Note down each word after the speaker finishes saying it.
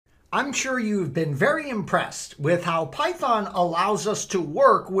I'm sure you've been very impressed with how Python allows us to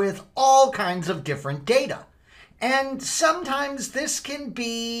work with all kinds of different data. And sometimes this can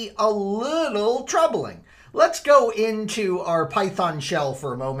be a little troubling. Let's go into our Python shell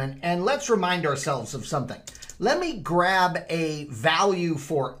for a moment and let's remind ourselves of something. Let me grab a value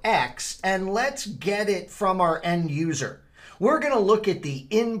for x and let's get it from our end user. We're going to look at the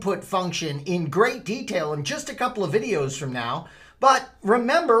input function in great detail in just a couple of videos from now. But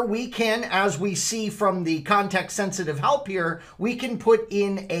remember, we can, as we see from the context-sensitive help here, we can put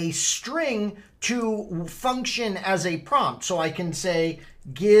in a string to function as a prompt. So I can say,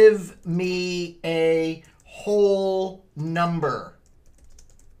 give me a whole number,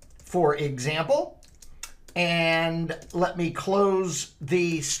 for example. And let me close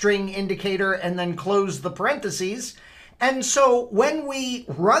the string indicator and then close the parentheses. And so when we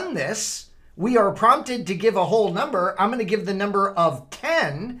run this, we are prompted to give a whole number. I'm going to give the number of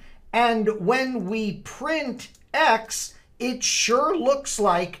 10. And when we print x, it sure looks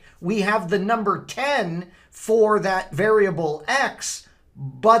like we have the number 10 for that variable x,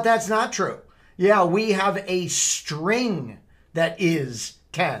 but that's not true. Yeah, we have a string that is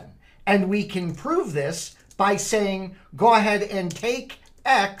 10. And we can prove this by saying, go ahead and take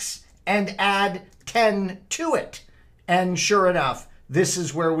x and add 10 to it. And sure enough, this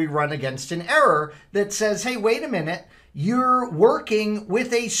is where we run against an error that says, hey, wait a minute, you're working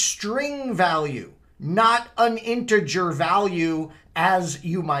with a string value, not an integer value as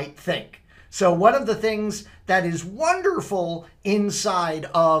you might think. So one of the things that is wonderful inside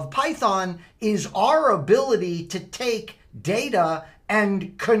of Python is our ability to take data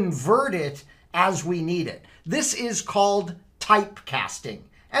and convert it as we need it. This is called typecasting.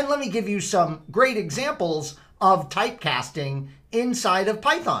 And let me give you some great examples of typecasting inside of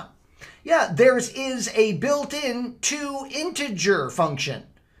Python. Yeah, there is a built-in toInteger function.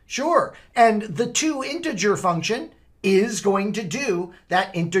 Sure, and the toInteger function is going to do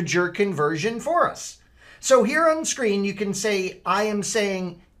that integer conversion for us. So here on screen, you can say, I am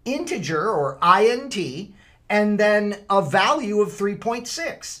saying integer or int, and then a value of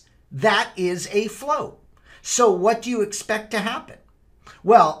 3.6. That is a float. So what do you expect to happen?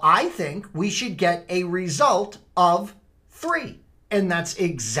 Well, I think we should get a result of 3. And that's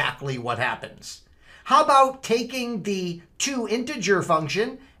exactly what happens. How about taking the toInteger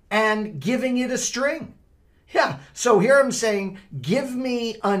function and giving it a string? Yeah, so here I'm saying, give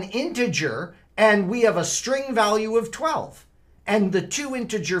me an integer, and we have a string value of 12. And the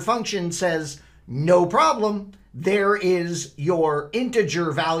toInteger function says, no problem, there is your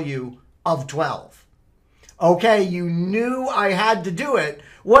integer value of 12. Okay, you knew I had to do it.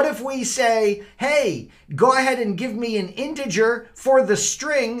 What if we say, hey, go ahead and give me an integer for the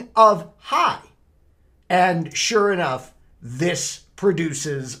string of hi? And sure enough, this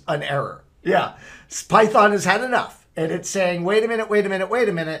produces an error. Yeah, Python has had enough. And it's saying, wait a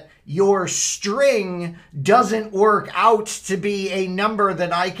minute. Your string doesn't work out to be a number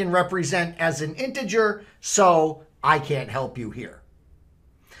that I can represent as an integer, so I can't help you here.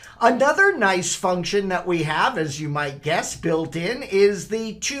 Another nice function that we have, as you might guess, built in is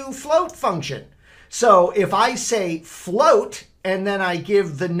the toFloat function. So if I say float and then I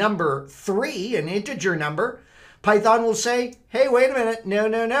give the number 3, an integer number, Python will say, hey, wait a minute,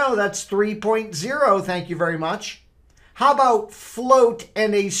 no, that's 3.0, thank you very much. How about float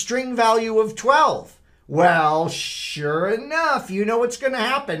and a string value of 12? Well, sure enough, you know what's going to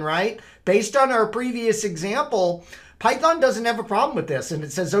happen, right? Based on our previous example, Python doesn't have a problem with this, and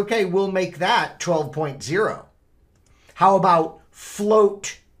it says, okay, we'll make that 12.0. How about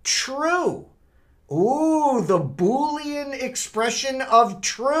float true? Ooh, the Boolean expression of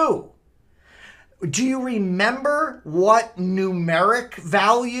true. Do you remember what numeric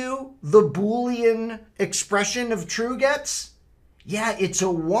value the Boolean expression of true gets? Yeah, it's a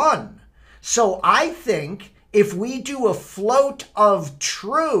 1. So I think if we do a float of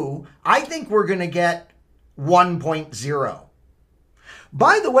true, I think we're going to get 1.0.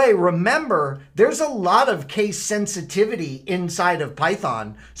 By the way, remember, there's a lot of case sensitivity inside of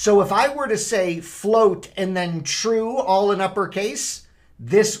Python. So if I were to say float and then true all in uppercase,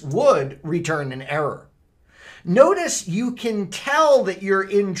 this would return an error. Notice you can tell that you're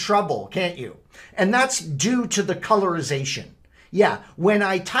in trouble, can't you? And that's due to the colorization. Yeah, when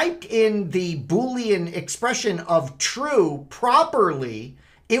I typed in the Boolean expression of true properly,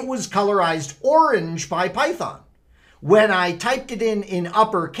 it was colorized orange by Python. When I typed it in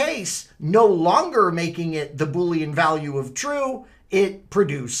uppercase, no longer making it the Boolean value of true, it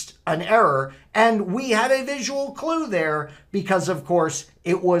produced an error. And we had a visual clue there because, of course,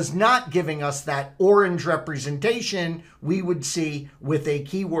 it was not giving us that orange representation we would see with a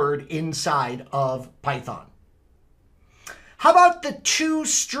keyword inside of Python. How about the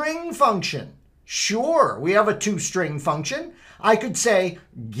toString function? Sure, we have a toString function. I could say,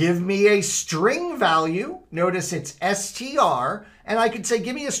 give me a string value. Notice it's str. And I could say,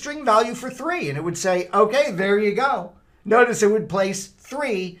 give me a string value for 3. And it would say, okay, there you go. Notice it would place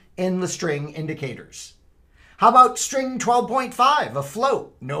 3 in the string indicators. How about string 12.5, a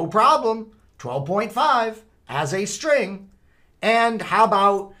float? No problem. 12.5 as a string. And how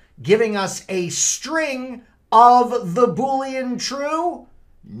about giving us a string of the Boolean true?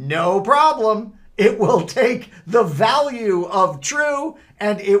 No problem. It will take the value of true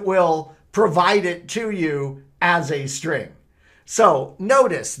and it will provide it to you as a string. So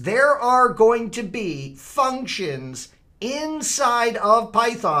notice there are going to be functions inside of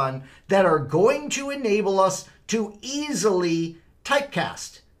Python that are going to enable us to easily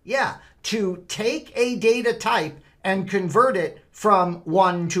typecast. Yeah, to take a data type and convert it from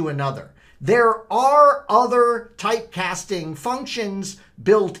one to another. There are other typecasting functions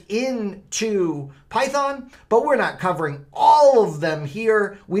built into Python, but we're not covering all of them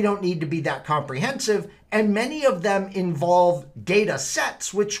here. We don't need to be that comprehensive, and many of them involve data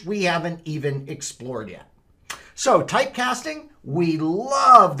sets, which we haven't even explored yet. So typecasting, we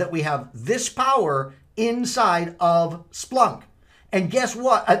love that we have this power inside of Splunk. And guess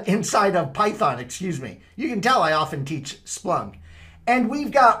what? Inside of Python, excuse me. You can tell I often teach Splunk. And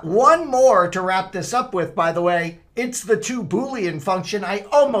we've got one more to wrap this up with, by the way. It's the To Boolean function. I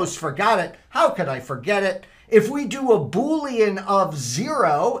almost forgot it. How could I forget it? If we do a Boolean of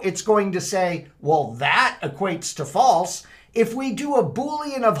 0, it's going to say, well, that equates to false. If we do a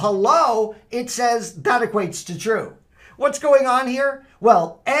Boolean of hello, it says that equates to true. What's going on here?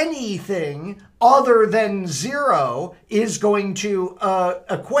 Well, anything other than 0 is going to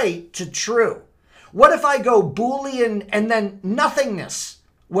equate to true. What if I go Boolean and then nothingness?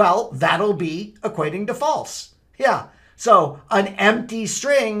 Well, that'll be equating to false. Yeah, so an empty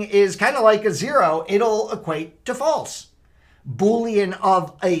string is kind of like a 0. It'll equate to false. Boolean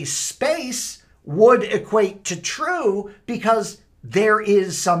of a space would equate to true because there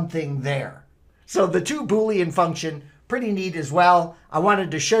is something there. So the To Boolean function, pretty neat as well. I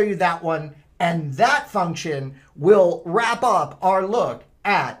wanted to show you that one, and that function will wrap up our look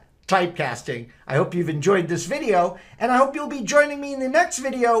at typecasting. I hope you've enjoyed this video, and I hope you'll be joining me in the next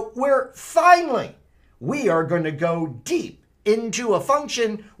video where finally we are going to go deep into a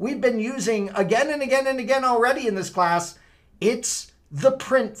function we've been using again and again and again already in this class. It's the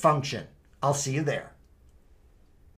print function. I'll see you there.